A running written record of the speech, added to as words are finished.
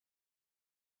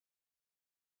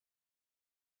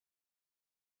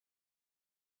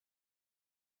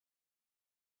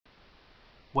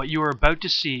What you are about to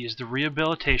see is the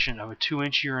rehabilitation of a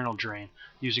 2-inch urinal drain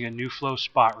using a NewFlow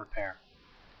spot repair.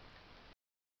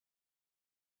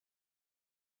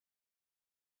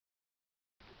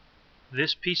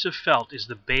 This piece of felt is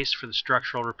the base for the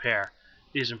structural repair.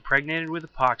 It is impregnated with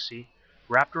epoxy,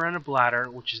 wrapped around a bladder,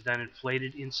 which is then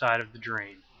inflated inside of the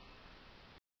drain.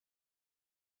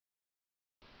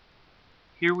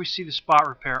 Here we see the spot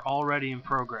repair already in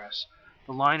progress.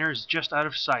 The liner is just out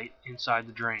of sight inside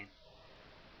the drain.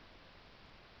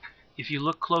 If you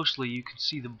look closely, you can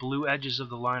see the blue edges of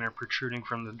the liner protruding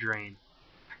from the drain.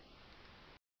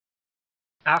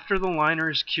 After the liner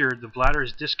is cured, the bladder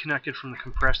is disconnected from the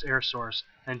compressed air source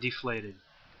and deflated.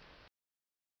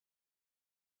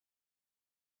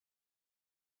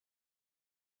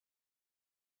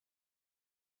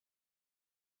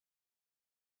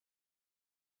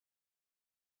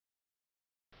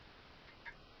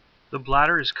 The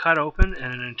bladder is cut open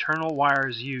and an internal wire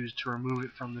is used to remove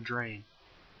it from the drain.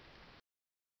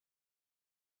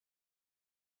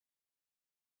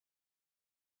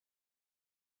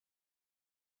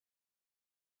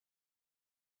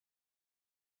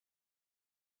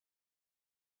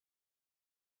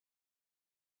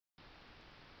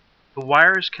 The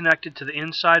wire is connected to the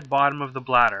inside bottom of the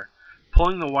bladder.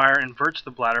 Pulling the wire inverts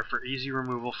the bladder for easy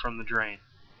removal from the drain.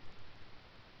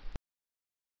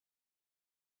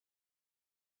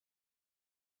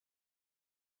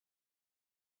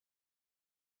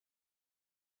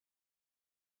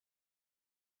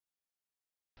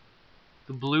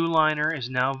 The blue liner is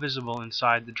now visible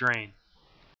inside the drain.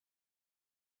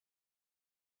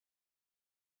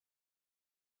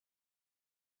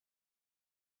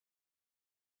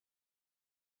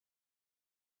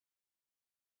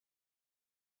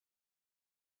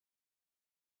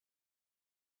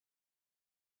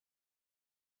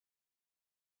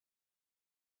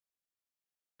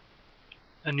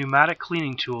 A pneumatic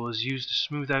cleaning tool is used to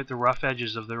smooth out the rough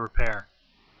edges of the repair.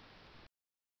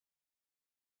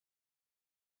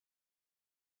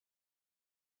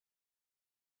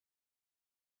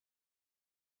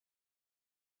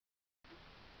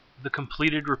 The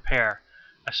completed repair.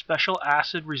 A special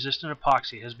acid-resistant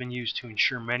epoxy has been used to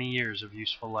ensure many years of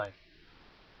useful life.